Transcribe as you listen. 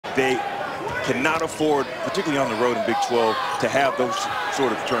they cannot afford, particularly on the road in Big 12, to have those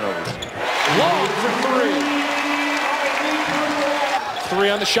sort of turnovers. Long for three. Three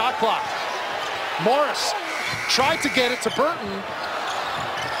on the shot clock. Morris tried to get it to Burton,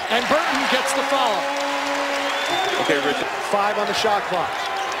 and Burton gets the foul. Okay, Richard. 5 on the shot clock.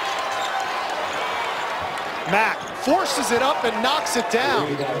 Mack forces it up and knocks it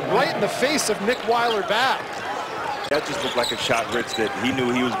down right in the face of Nick Weiler-Babb. That just looked like a shot, Rich, that he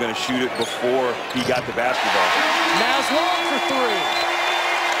knew he was going to shoot it before he got the basketball. Naz long for three.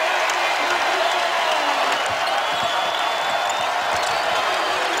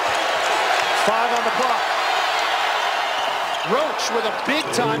 Five on the clock. Roach with a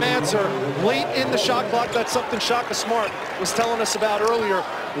big-time answer late in the shot clock. That's something Shaka Smart was telling us about earlier.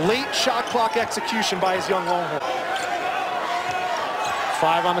 Late shot clock execution by his young Longhorn.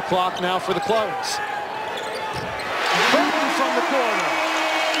 5 on the clock now for the Clones. Burton from the corner.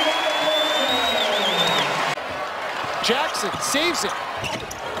 Jackson saves it.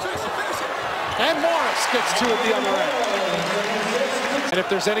 And Morris gets 2 at the other end. And if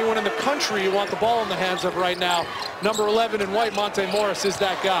there's anyone in the country you want the ball in the hands of right now, number 11 in white, Monte Morris, is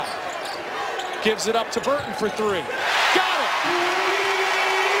that guy. Gives it up to Burton for 3. Got it!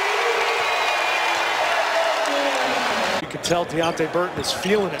 You can tell Deonte Burton is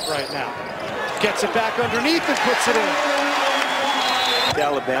feeling it right now. Gets it back underneath and puts it in.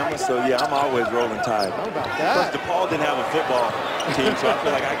 Alabama, so yeah, I'm always rolling Tide. How about that? Plus, DePaul didn't have a football team, so I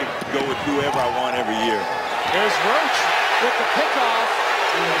feel like I could go with whoever I want every year. There's Roach with the pickoff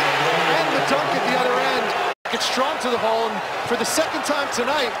and the dunk at the other end. Gets strong to the hole, and for the second time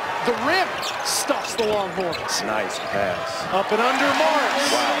tonight, the rim stuffs the Longhorns. Nice pass. Up and under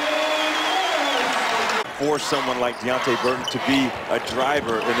Morris. Wow. For someone like Deonte Burton to be a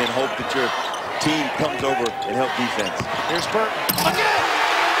driver and then hope that your team comes over and help defense. Here's Burton again.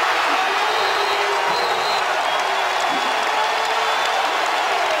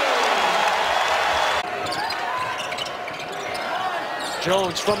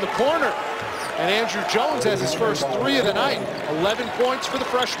 Jones from the corner, and Andrew Jones has his first 3 of the night. 11 points for the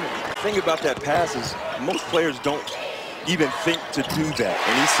freshman. The thing about that pass is most players don't even think to do that,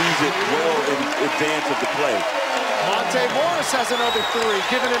 and he sees it well in advance of the play. Monte Morris has another 3,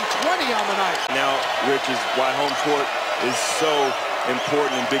 giving him 20 on the night. Now, Rich, is why home court is so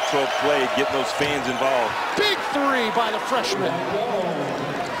important in Big 12 play, getting those fans involved. Big 3 by the freshman.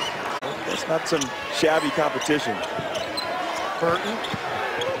 That's not some shabby competition. Burton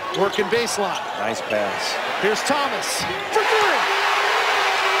working baseline. Nice pass. Here's Thomas for 3.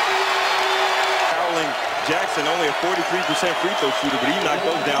 Fouling Jackson, only a 43% free throw shooter, but he knocked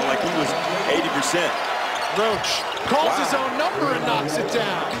those down like he was 80%. Roach calls his own number and knocks it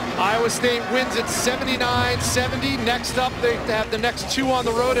down. Iowa State wins at 79-70. Next up, they have the next 2 on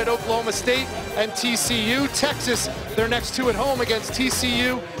the road at Oklahoma State and TCU. Texas, their next 2 at home against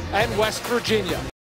TCU and West Virginia.